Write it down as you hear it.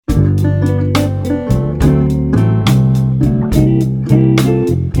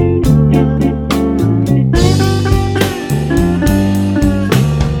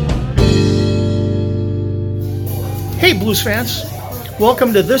blues fans.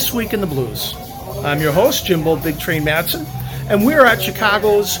 Welcome to This Week in the Blues. I'm your host, Jimbo Big Train Madsen, and we're at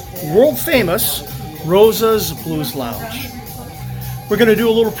Chicago's world-famous Rosa's Blues Lounge. We're going to do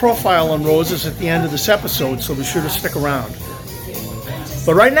a little profile on Rosa's at the end of this episode, so be sure to stick around.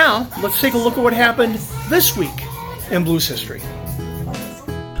 But right now, let's take a look at what happened this week in blues history.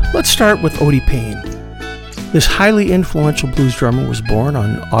 Let's start with Odie Payne. This highly influential blues drummer was born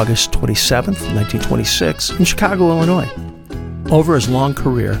on August 27, 1926, in Chicago, Illinois. Over his long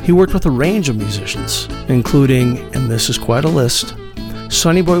career, he worked with a range of musicians, including, and this is quite a list,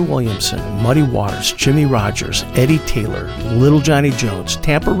 Sonny Boy Williamson, Muddy Waters, Jimmy Rogers, Eddie Taylor, Little Johnny Jones,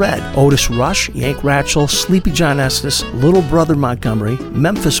 Tampa Red, Otis Rush, Yank Ratchell, Sleepy John Estes, Little Brother Montgomery,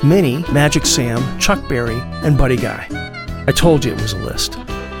 Memphis Minnie, Magic Sam, Chuck Berry, and Buddy Guy. I told you it was a list.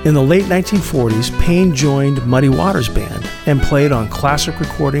 In the late 1940s, Payne joined Muddy Waters Band and played on classic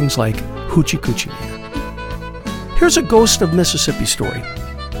recordings like Hoochie Coochie Man. Here's a Ghost of Mississippi story.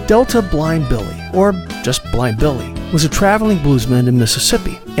 Delta Blind Billy, or just Blind Billy, was a traveling bluesman in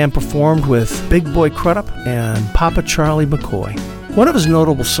Mississippi and performed with Big Boy Crudup and Papa Charlie McCoy. One of his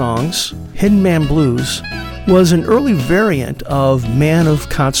notable songs, Hidden Man Blues, was an early variant of Man of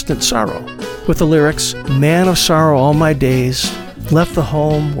Constant Sorrow, with the lyrics, Man of sorrow all my days, left the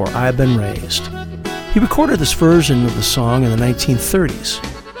home where I've been raised. He recorded this version of the song in the 1930s.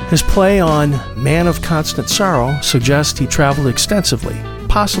 His play on Man of Constant Sorrow suggests he traveled extensively,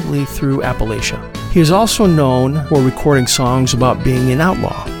 possibly through Appalachia. He is also known for recording songs about being an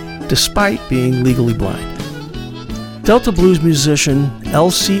outlaw, despite being legally blind. Delta blues musician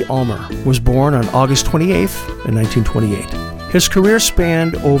L.C. Ulmer was born on August 28th in 1928. His career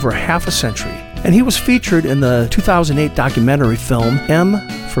spanned over half a century, and he was featured in the 2008 documentary film M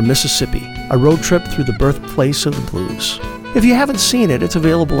for Mississippi, a road trip through the birthplace of the blues. If you haven't seen it, it's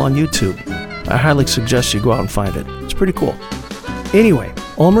available on YouTube. I highly suggest you go out and find it. It's pretty cool. Anyway,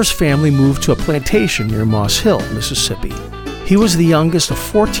 Ulmer's family moved to a plantation near Moss Hill, Mississippi. He was the youngest of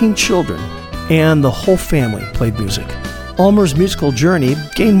 14 children, and the whole family played music. Ulmer's musical journey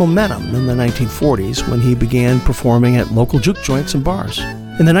gained momentum in the 1940s when he began performing at local juke joints and bars.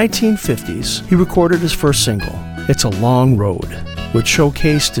 In the 1950s, he recorded his first single, It's a Long Road, which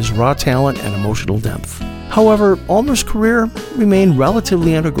showcased his raw talent and emotional depth. However, Ulmer's career remained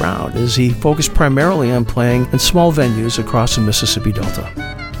relatively underground as he focused primarily on playing in small venues across the Mississippi Delta.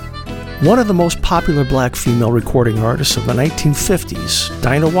 One of the most popular black female recording artists of the 1950s,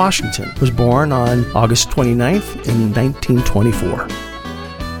 Dinah Washington, was born on August 29th in 1924.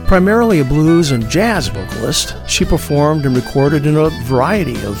 Primarily a blues and jazz vocalist, she performed and recorded in a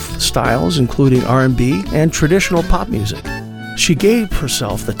variety of styles, including R&B and traditional pop music. She gave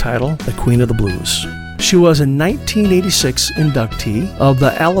herself the title the Queen of the Blues. She was a 1986 inductee of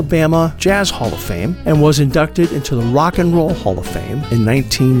the Alabama Jazz Hall of Fame and was inducted into the Rock and Roll Hall of Fame in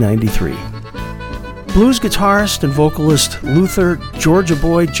 1993. Blues guitarist and vocalist Luther Georgia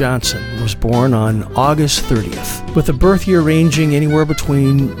Boy Johnson was born on August 30th, with a birth year ranging anywhere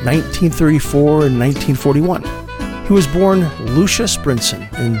between 1934 and 1941. He was born Lucius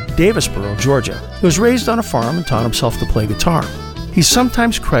Brinson in Davisboro, Georgia. He was raised on a farm and taught himself to play guitar. He's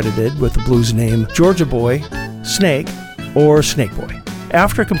sometimes credited with the blues name Georgia Boy, Snake, or Snake Boy.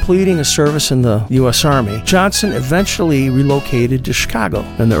 After completing a service in the U.S. Army, Johnson eventually relocated to Chicago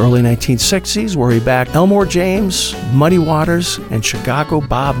in the early 1960s, where he backed Elmore James, Muddy Waters, and Chicago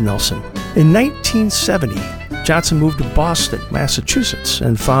Bob Nelson. In 1970, Johnson moved to Boston, Massachusetts,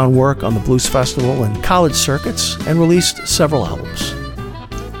 and found work on the Blues Festival and college circuits, and released several albums.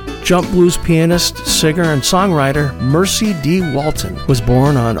 Jump blues pianist, singer, and songwriter Mercy D. Walton was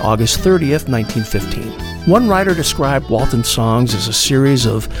born on August 30th, 1915. One writer described Walton's songs as a series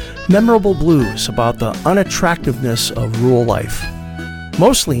of memorable blues about the unattractiveness of rural life,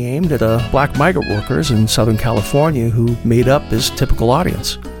 mostly aimed at the black migrant workers in Southern California who made up his typical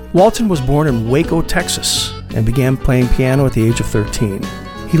audience. Walton was born in Waco, Texas, and began playing piano at the age of 13.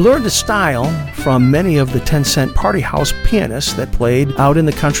 He learned his style from many of the 10-cent party house pianists that played out in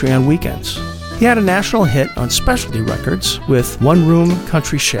the country on weekends. He had a national hit on specialty records with One Room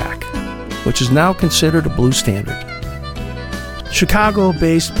Country Shack, which is now considered a blues standard.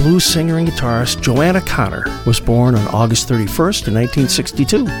 Chicago-based blues singer and guitarist Joanna Connor was born on August 31st in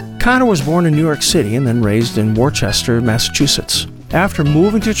 1962. Connor was born in New York City and then raised in Worcester, Massachusetts. After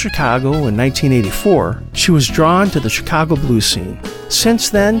moving to Chicago in 1984, she was drawn to the Chicago blues scene. Since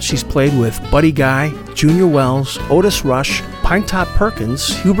then, she's played with Buddy Guy, Junior Wells, Otis Rush, Pinetop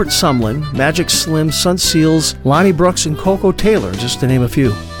Perkins, Hubert Sumlin, Magic Slim, Sun Seals, Lonnie Brooks, and Coco Taylor, just to name a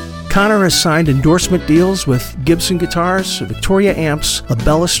few. Connor has signed endorsement deals with Gibson Guitars, Victoria Amps,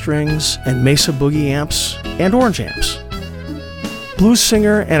 Labella Strings, and Mesa Boogie Amps, and Orange Amps. Blues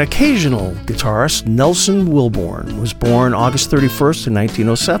singer and occasional guitarist Nelson Wilborn was born August 31st in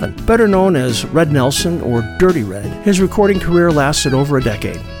 1907. Better known as Red Nelson or Dirty Red, his recording career lasted over a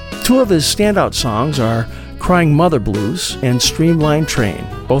decade. Two of his standout songs are Crying Mother Blues and Streamline Train,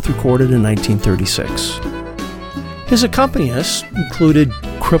 both recorded in 1936. His accompanists included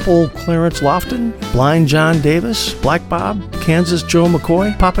cripple Clarence Lofton, blind John Davis, Black Bob, Kansas Joe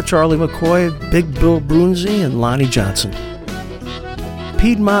McCoy, Papa Charlie McCoy, Big Bill Brunzi, and Lonnie Johnson.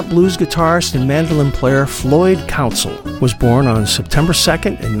 Piedmont blues guitarist and mandolin player Floyd Council was born on September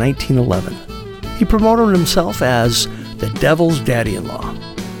 2nd in 1911. He promoted himself as the Devil's Daddy-in-Law.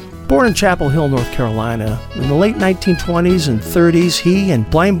 Born in Chapel Hill, North Carolina, in the late 1920s and 30s, he and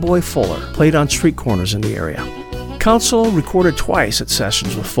Blind Boy Fuller played on street corners in the area. Council recorded twice at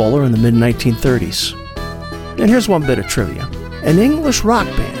sessions with Fuller in the mid-1930s. And here's one bit of trivia. An English rock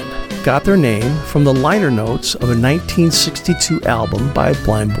band got their name from the liner notes of a 1962 album by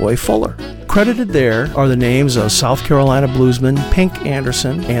Blind Boy Fuller. Credited there are the names of South Carolina bluesman Pink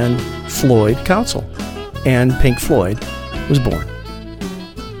Anderson and Floyd Council. And Pink Floyd was born.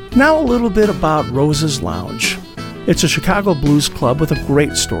 Now a little bit about Rosa's Lounge. It's a Chicago blues club with a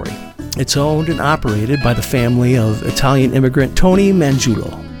great story. It's owned and operated by the family of Italian immigrant Tony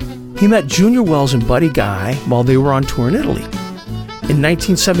Mangiulo. He met Junior Wells and Buddy Guy while they were on tour in Italy. In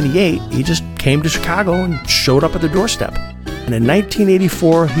 1978, he just came to Chicago and showed up at the doorstep. And in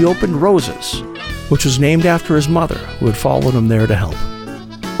 1984, he opened Rosa's, which was named after his mother, who had followed him there to help.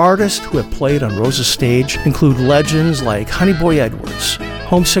 Artists who have played on Rosa's stage include legends like Honey Boy Edwards,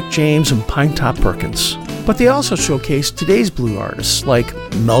 Homesick James, and Pinetop Perkins. But they also showcase today's blue artists like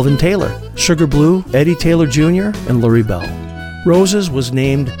Melvin Taylor, Sugar Blue, Eddie Taylor Jr., and Larry Bell. Rosa's was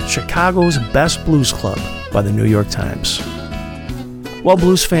named Chicago's Best Blues Club by the New York Times. Well,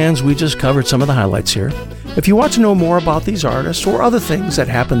 blues fans, we just covered some of the highlights here. If you want to know more about these artists or other things that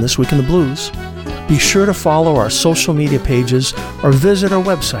happened this week in the blues, be sure to follow our social media pages or visit our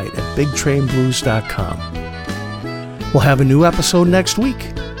website at BigTrainBlues.com. We'll have a new episode next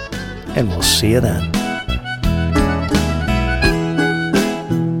week, and we'll see you then.